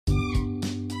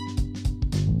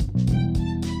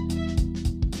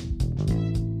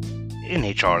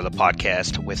NHR, the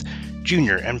podcast with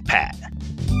Junior and Pat.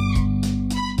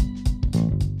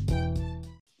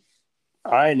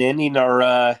 All right, and ending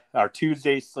our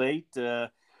Tuesday slate, we're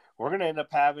going to end up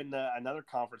having another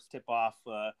conference tip-off.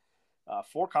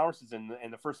 4 conferences in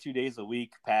the first 2 days of the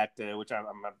week, Pat, which I'm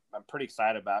pretty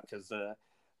excited about because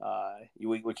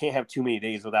we can't have too many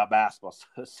days without basketball.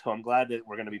 So I'm glad that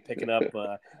we're going to be picking up,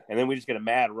 and then we just get a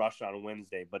mad rush on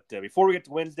Wednesday. But before we get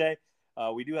to Wednesday,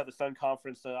 we do have the Sun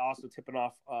Conference also tipping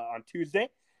off on Tuesday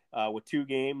with 2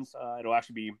 games. It'll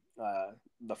actually be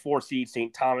the 4 seed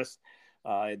St. Thomas.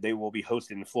 They will be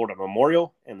hosting Florida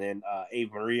Memorial, and then Ave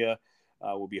Maria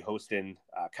will be hosting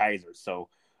Kaiser. So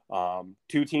 4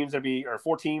 teams,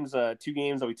 2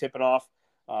 games that we tipping off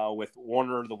with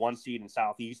Warner, the 1 seed in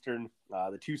Southeastern,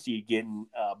 the 2 seed getting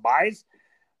buys.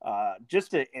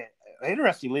 Just an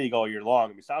interesting league all year long.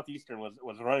 I mean, Southeastern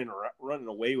was running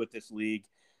away with this league,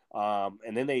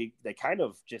 and then they kind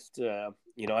of just I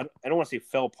don't want to say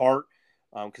fell apart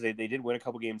because they did win a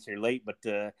couple games here late, but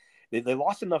they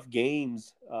lost enough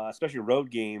games, especially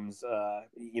road games,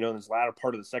 in this latter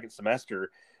part of the second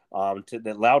semester,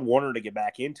 that allowed Warner to get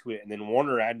back into it. And then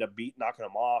Warner ended up knocking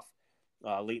them off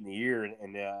late in the year.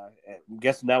 And I'm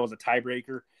guessing that was a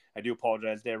tiebreaker. I do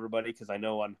apologize to everybody because I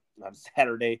know on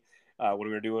Saturday when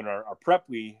we were doing our prep,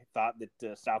 we thought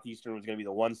that Southeastern was going to be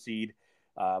the 1 seed.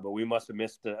 But we must have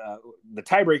missed the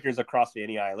tiebreakers across the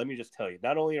NEI. Let me just tell you,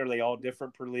 not only are they all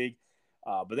different per league,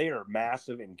 but they are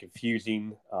massive and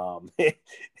confusing.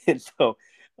 And so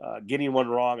getting one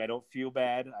wrong, I don't feel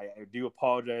bad. I do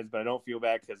apologize, but I don't feel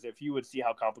bad because if you would see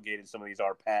how complicated some of these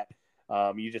are, Pat,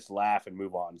 you just laugh and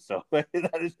move on. So that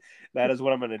is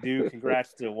what I'm going to do.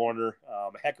 Congrats to Warner.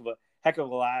 Heck of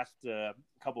a last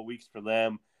couple of weeks for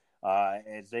them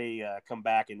as they come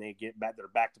back and they get back their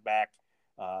back-to-back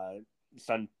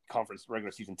Sun Conference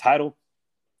regular season title.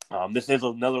 This is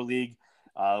another league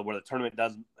where the tournament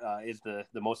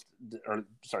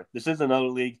this is another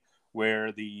league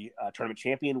where the tournament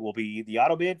champion will be the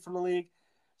auto bid from the league.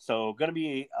 So going to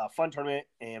be a fun tournament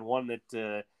and one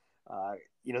that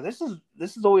this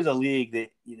is always a league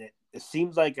that it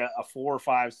seems like a 4 or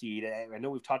 5 seed. I know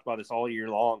we've talked about this all year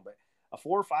long, but a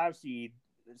 4 or 5 seed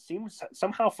seems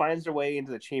somehow finds their way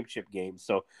into the championship game.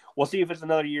 So we'll see if it's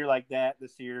another year like that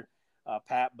this year,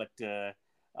 Pat. But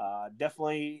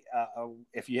definitely,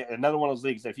 if you another one of those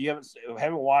leagues, if you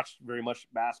haven't watched very much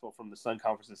basketball from the Sun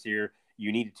Conference this year,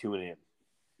 you need to tune in.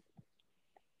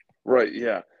 Right,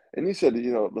 yeah. And you said,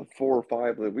 the 4 or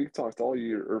 5 that we talked all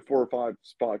year, or 4 or 5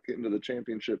 spot getting to the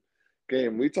championship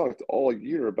game. We talked all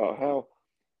year about how,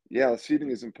 seeding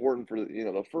is important for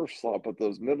the first slot, but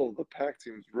those middle of the pack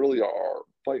teams really are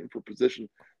fighting for position.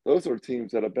 Those are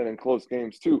teams that have been in close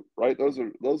games too, right? Those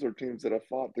are teams that have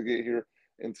fought to get here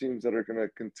and teams that are going to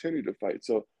continue to fight.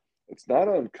 So it's not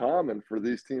uncommon for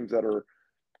these teams that are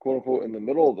quote unquote in the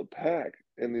middle of the pack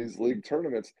in these league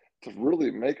tournaments to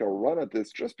really make a run at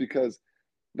this just because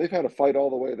they've had to fight all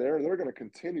the way there. They're going to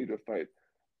continue to fight.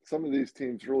 Some of these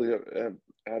teams really have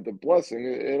had the blessing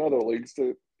in other leagues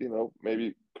to,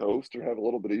 maybe coast or have a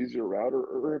little bit easier route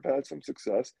or have had some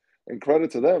success, and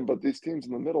credit to them. But these teams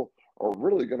in the middle are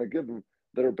really going to give them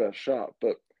their best shot.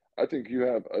 But I think you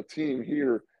have a team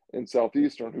here in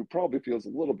Southeastern who probably feels a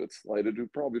little bit slighted, who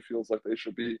probably feels like they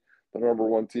should be the number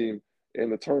 1 team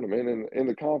in the tournament and in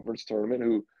the conference tournament,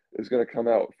 who is going to come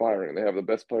out firing. They have the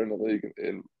best player in the league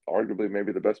and arguably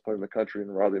maybe the best player in the country in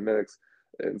Riley Minix.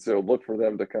 And so look for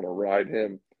them to kind of ride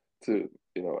him to,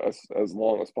 as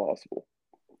long as possible.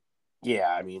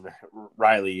 Yeah, I mean,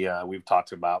 Riley, we've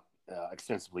talked about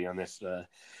extensively on this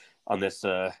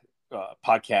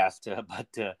podcast,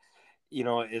 but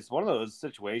it's one of those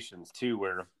situations too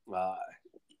where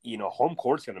home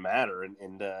court's going to matter,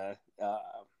 and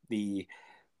the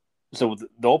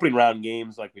opening round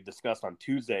games, like we discussed on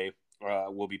Tuesday,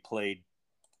 will be played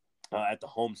at the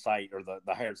home site or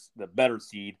the better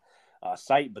seed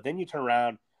site, but then you turn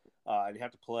around and you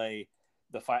have to play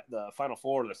the Final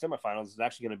Four, the semifinals is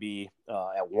actually going to be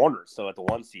at Warner, so at the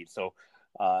 1 seed. So,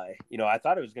 I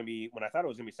thought it was going to be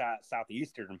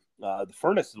Southeastern. The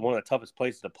Furnace is one of the toughest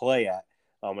places to play at,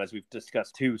 as we've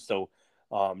discussed too. So,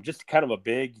 just kind of a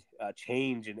big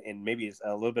change and maybe it's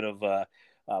a little bit of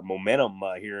momentum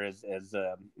here as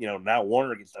now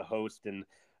Warner gets to host and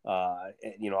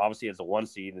obviously as a 1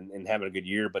 seed and having a good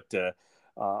year, but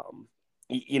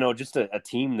just a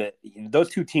team that those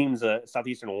 2 teams,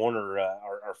 Southeastern and Warner,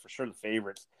 are for sure the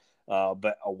favorites,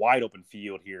 but a wide open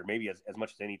field here, maybe as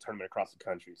much as any tournament across the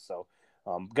country. So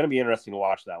going to be interesting to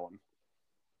watch that one.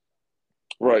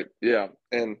 Right. Yeah.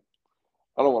 And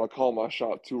I don't want to call my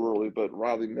shot too early, but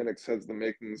Riley Minix has the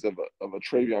makings of a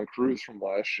Travion Cruz from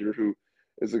last year, who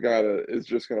is a guy that is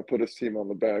just going to put his team on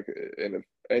the back. And if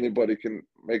anybody can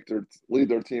lead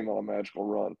their team on a magical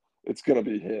run, it's going to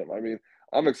be him. I mean,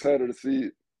 I'm excited to see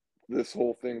this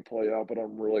whole thing play out, but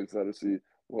I'm really excited to see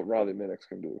what Riley Minix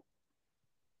can do.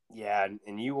 Yeah,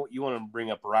 and you want to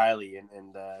bring up Riley,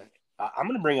 and I'm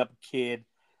going to bring up a kid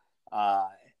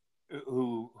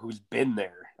who's been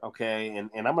there, okay?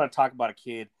 And I'm going to talk about a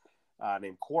kid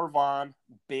named Corvon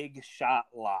Big Shot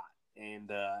Lot.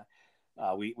 And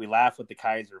we laugh with the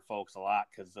Kaiser folks a lot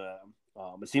because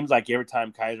it seems like every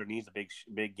time Kaiser needs a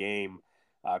big game,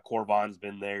 Corvon's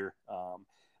been there.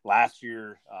 Last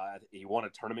year, he won a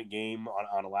tournament game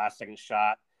on a last-second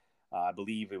shot. I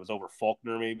believe it was over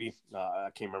Faulkner, maybe. I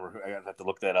can't remember. I have to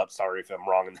look that up. Sorry if I'm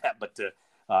wrong in that. But,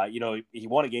 he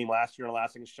won a game last year on a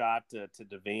last-second shot to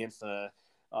advance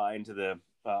into the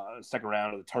second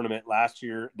round of the tournament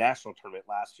national tournament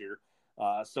last year.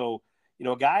 So,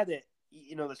 a guy that,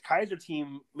 this Kaiser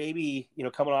team, maybe,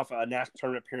 coming off a national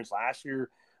tournament appearance last year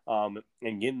and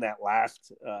getting that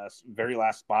very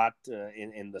last spot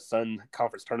in the Sun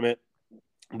Conference tournament.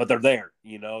 But they're there,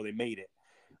 they made it.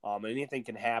 Anything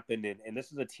can happen. And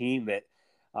this is a team that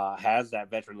has that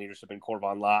veteran leadership in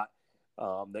Corvon Lott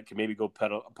that can maybe go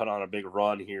put on a big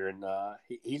run here. And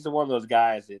he's the one of those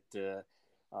guys that,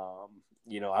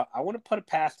 I want to put it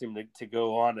past him to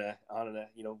go on a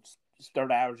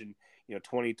start averaging,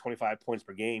 20, 25 points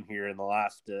per game here in the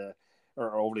last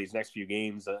or over these next few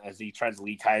games as he tries to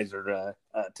lead Kaiser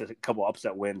to a couple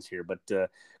upset wins here. But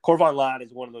Corvon Lott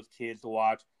is one of those kids to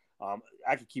watch.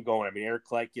 I could keep going. I mean, Eric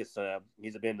Klekis,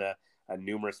 he's been a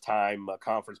numerous time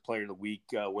conference player of the week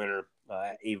winner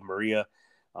at Ave Maria.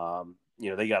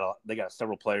 They got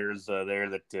several players there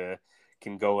that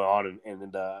can go on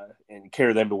and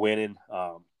carry them to winning.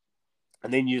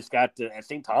 And then you just got at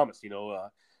St. Thomas,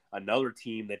 another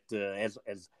team that has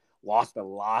lost a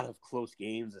lot of close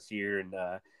games this year, and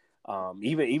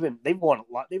even they've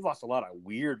lost a lot of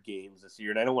weird games this year.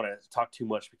 And I don't want to talk too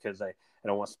much because I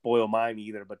don't want to spoil mine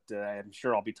either, but I'm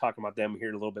sure I'll be talking about them here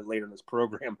a little bit later in this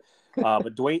program.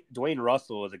 But Dwayne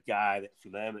Russell is a guy that for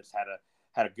them has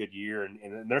had a good year,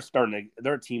 and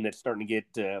they're a team that's starting to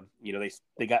get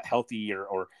they got healthy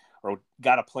or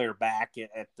got a player back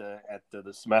at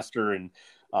the semester, and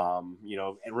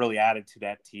it really added to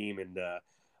that team, and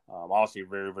obviously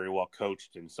very, very well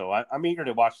coached. And so I'm eager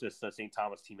to watch this St.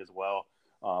 Thomas team as well.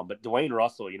 But Dwayne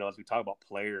Russell, as we talk about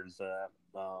players,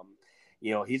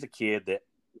 he's a kid that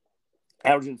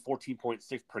averaging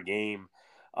 14.6 per game,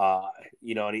 and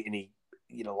he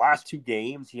last two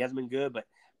games he hasn't been good, but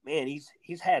man,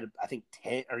 he's had, I think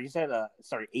 8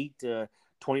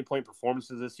 20-point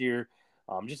performances this year.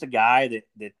 Just a guy that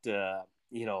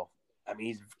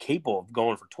he's capable of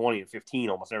going for 20 and 15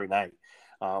 almost every night.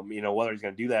 Whether he's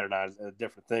going to do that or not is a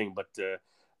different thing. But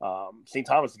St.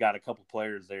 Thomas has got a couple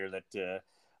players there that,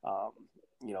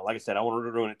 like I said, I won't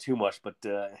ruin it too much. But,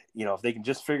 if they can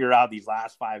just figure out these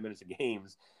last 5 minutes of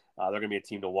games, they're going to be a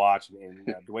team to watch.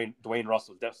 And Dwayne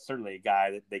Russell is certainly a guy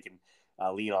that they can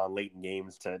lean on late in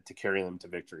games to carry them to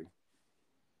victory.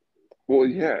 Well,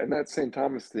 yeah, and that St.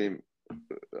 Thomas team,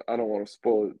 I don't want to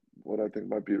spoil what I think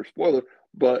might be your spoiler,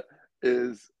 but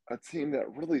is a team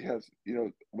that really has,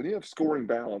 when you have scoring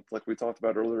balance, like we talked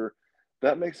about earlier,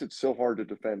 that makes it so hard to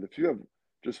defend. If you have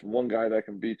just one guy that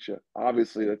can beat you,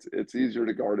 obviously it's easier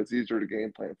to guard, it's easier to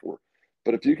game plan for.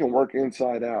 But if you can work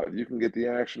inside out, you can get the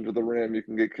action to the rim, you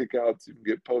can get kickouts, you can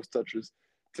get post touches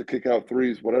to kick out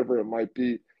threes, whatever it might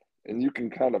be, and you can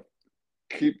kind of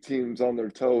keep teams on their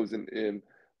toes and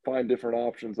find different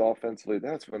options offensively,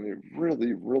 that's when you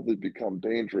really, really become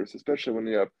dangerous, especially when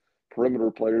you have perimeter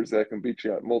players that can beat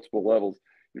you at multiple levels.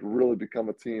 You really become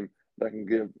a team that can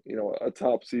give, a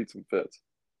top seed some fits.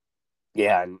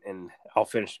 Yeah, and I'll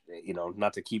finish,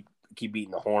 not to keep beating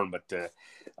the horn, but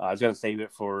I was going to save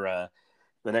it for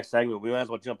the next segment. We might as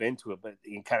well jump into it, but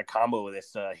you can kind of combo with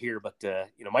this here. But,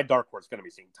 my dark horse is going to be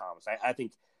St. Thomas. I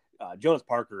think Jonas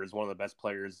Parker is one of the best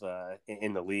players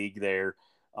in the league there.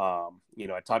 I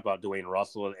talked about Dwayne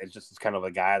Russell as just as kind of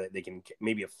a guy that they can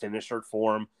maybe a finisher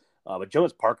for him. But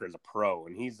Jonas Parker is a pro,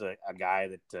 and he's a guy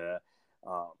that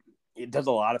it does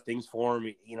a lot of things for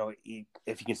him.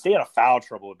 If he can stay out of foul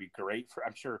trouble, it'd be great for.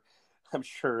 I'm sure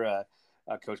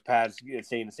Coach Pat's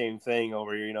saying the same thing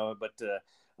over here. But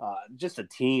just a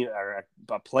team or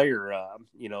a player,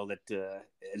 that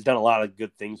has done a lot of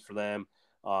good things for them.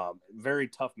 Very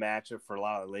tough matchup for a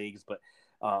lot of the leagues, but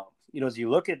as you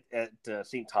look at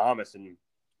St. Thomas and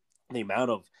the amount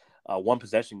of one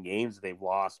possession games that they've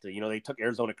lost, they took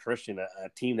Arizona Christian, a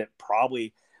team that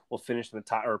probably will finish in the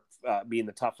top or be in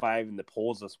the top 5 in the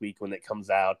polls this week when it comes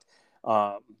out.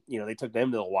 They took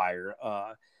them to the wire.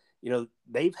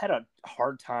 they've had a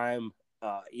hard time.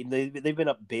 They've been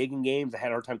up big in games. They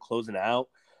had a hard time closing out,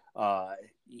 and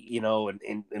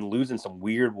losing some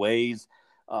weird ways.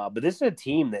 But this is a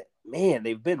team that, man,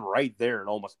 they've been right there in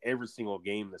almost every single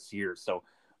game this year. So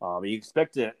you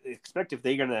expect if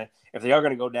they are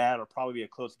gonna go down, it'll probably be a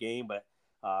close game. But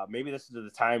maybe this is the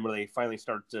time where they finally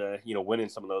start winning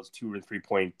some of those 2 and 3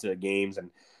 point games, and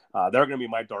they're going to be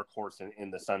my dark horse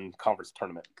in the Sun Conference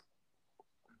tournament.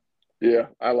 Yeah,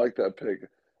 I like that pick.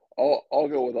 I'll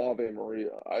go with Ave Maria.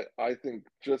 I think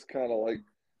just kind of like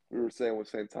we were saying with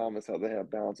St. Thomas, how they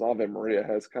have balance. Ave Maria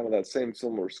has kind of that same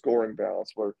similar scoring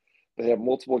balance where they have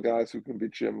multiple guys who can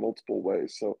beat you in multiple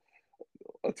ways. So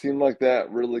a team like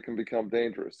that really can become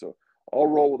dangerous. So I'll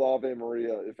roll with Ave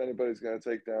Maria if anybody's going to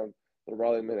take down the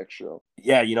Riley Minnick show.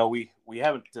 Yeah, we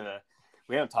haven't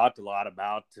talked a lot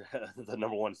about the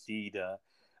number 1 seed,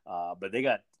 but they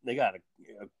got a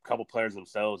couple players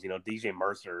themselves. DJ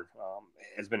Mercer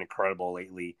has been incredible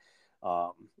lately.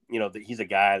 He's a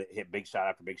guy that hit big shot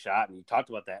after big shot, and you talked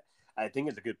about that. I think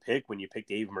it's a good pick when you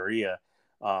picked Ave Maria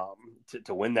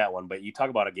to win that one. But you talk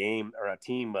about a game or a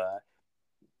team, an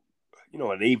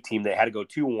Ave team that had to go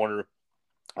to Warner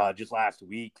just last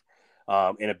week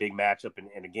in a big matchup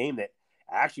in a game that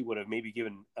actually would have maybe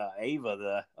given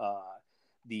Ava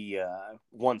the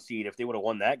 1 seed if they would have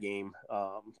won that game.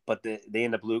 But they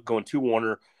end up going to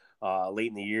Warner late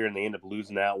in the year, and they end up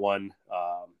losing that one.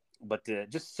 But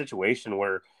just a situation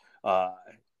where,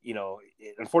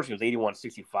 unfortunately it was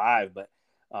 81-65, but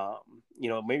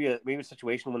maybe a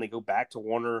situation when they go back to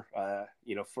Warner,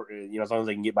 as long as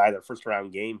they can get by their first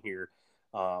round game here.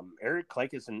 Eric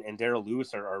Klekis and Daryl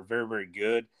Lewis are very, very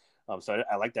good. So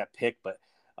I like that pick, but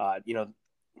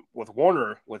with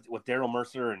Warner, with Daryl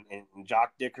Mercer and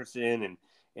Jock Dickerson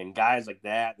and guys like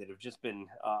that have just been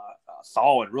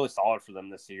really solid for them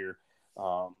this year.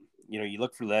 You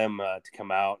look for them to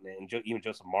come out, and even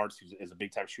Joseph Martz, who is a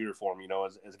big time shooter for him,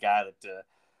 as a guy that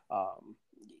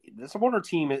this Warner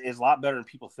team is a lot better than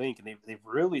people think, and they've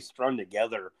really strung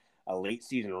together a late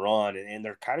season run, and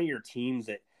they're kind of your teams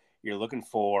that you're looking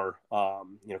for,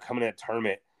 coming in a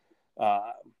tournament,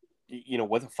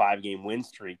 with a 5-game win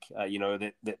streak,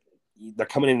 that they're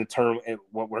coming in the term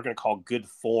what we're going to call good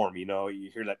form. You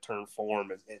hear that term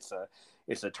form.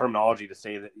 It's a terminology to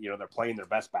say that, they're playing their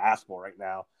best basketball right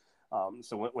now.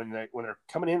 So when they're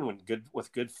coming in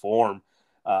with good form,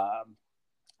 they're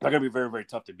going to be very, very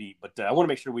tough to beat. But I want to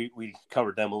make sure we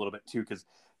covered them a little bit too,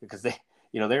 because they,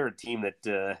 they're a team that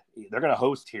they're going to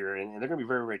host here, and they're going to be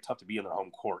very, very tough to beat on their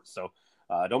home court. So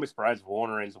don't be surprised if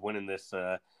Warner ends up winning this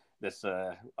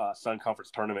Sun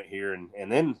Conference tournament here,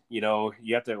 and then you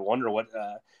have to wonder what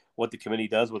the committee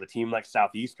does with a team like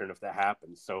Southeastern if that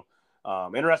happens. So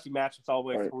interesting matchups all the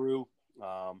way through.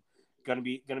 Going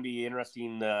to be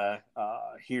interesting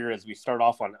here as we start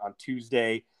off on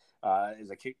Tuesday.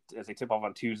 As I tip off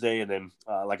on Tuesday, and then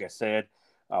like I said,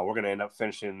 we're going to end up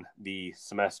finishing the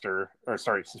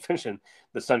finishing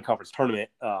the Sun Conference tournament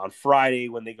on Friday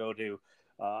when they go to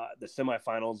the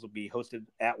semifinals. Will be hosted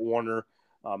at Warner,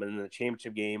 and then the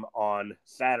championship game on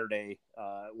Saturday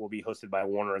will be hosted by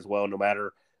Warner as well. No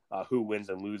matter who wins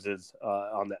and loses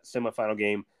on that semifinal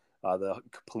game, the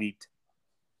complete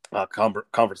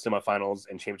conference semifinals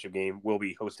and championship game will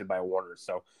be hosted by Warner.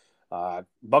 So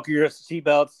buckle your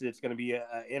seatbelts. It's going to be an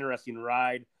interesting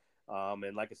ride.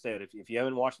 And like I said, if you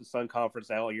haven't watched the Sun Conference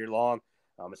all year long,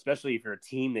 especially if you're a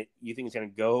team that you think is going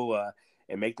to go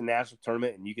and make the national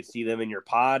tournament and you could see them in your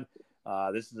pod,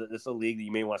 this is a league that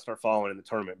you may want to start following in the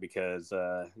tournament, because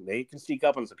they can sneak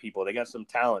up on some people. They got some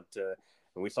talent,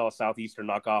 and we saw Southeastern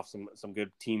knock off some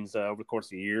good teams over the course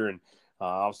of the year, and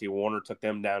obviously Warner took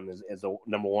them down as the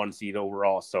number 1 seed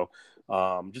overall. So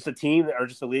just a team or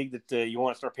just a league that you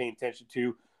want to start paying attention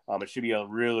to. It should be a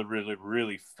really, really,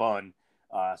 really fun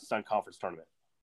Sun Conference tournament.